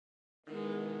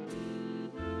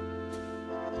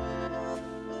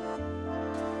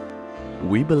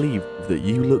We believe that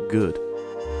you look good,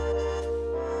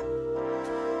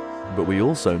 but we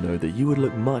also know that you would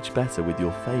look much better with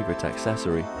your favorite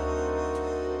accessory.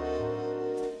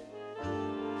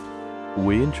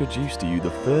 We introduce to you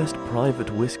the first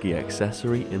private whiskey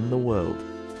accessory in the world.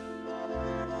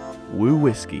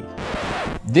 WooWhiskey.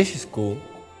 This is cool.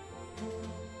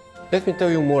 Let me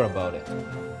tell you more about it.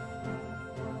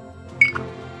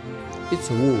 It's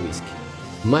a WooWhiskey.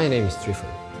 My name is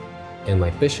Tryfon, and my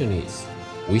passion is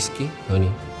whiskey,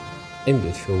 honey, and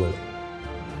beautiful women.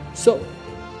 So,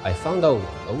 I found out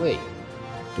a way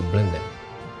to blend them.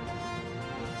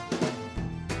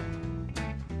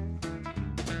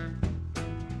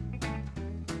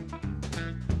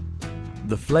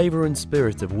 The flavour and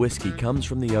spirit of whiskey comes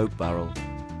from the oak barrel.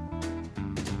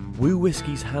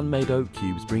 WooWhiskey's handmade oak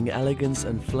cubes bring elegance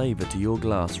and flavour to your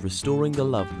glass, restoring the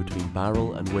love between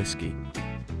barrel and whiskey.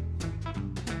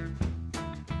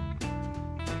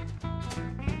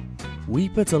 We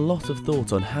put a lot of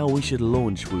thought on how we should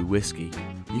launch WooWhiskey.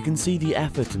 You can see the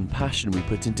effort and passion we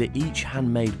put into each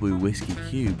handmade WooWhiskey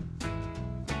cube.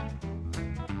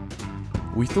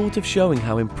 We thought of showing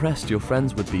how impressed your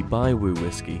friends would be by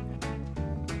WooWhiskey.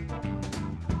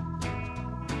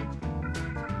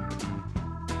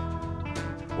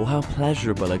 Or how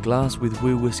pleasurable a glass with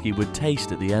WooWhiskey would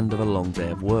taste at the end of a long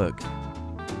day of work.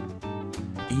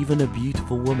 Even a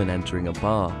beautiful woman entering a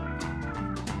bar.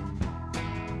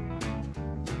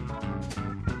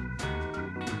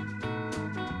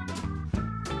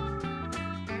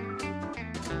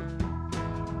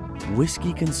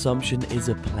 Whiskey consumption is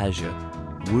a pleasure.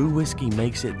 WooWhiskey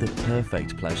makes it the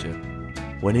perfect pleasure.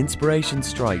 When inspiration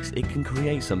strikes, it can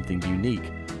create something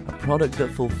unique, a product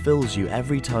that fulfills you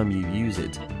every time you use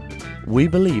it. We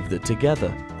believe that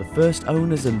together, the first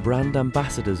owners and brand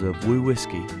ambassadors of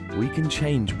WooWhiskey, we can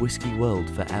change whiskey world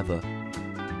forever.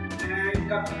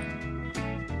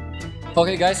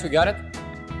 Okay guys, we got it.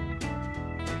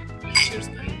 Cheers,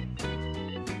 man.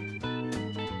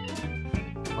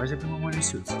 Why is everyone wearing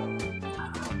suits?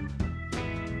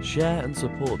 Share and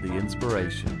support the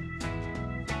inspiration.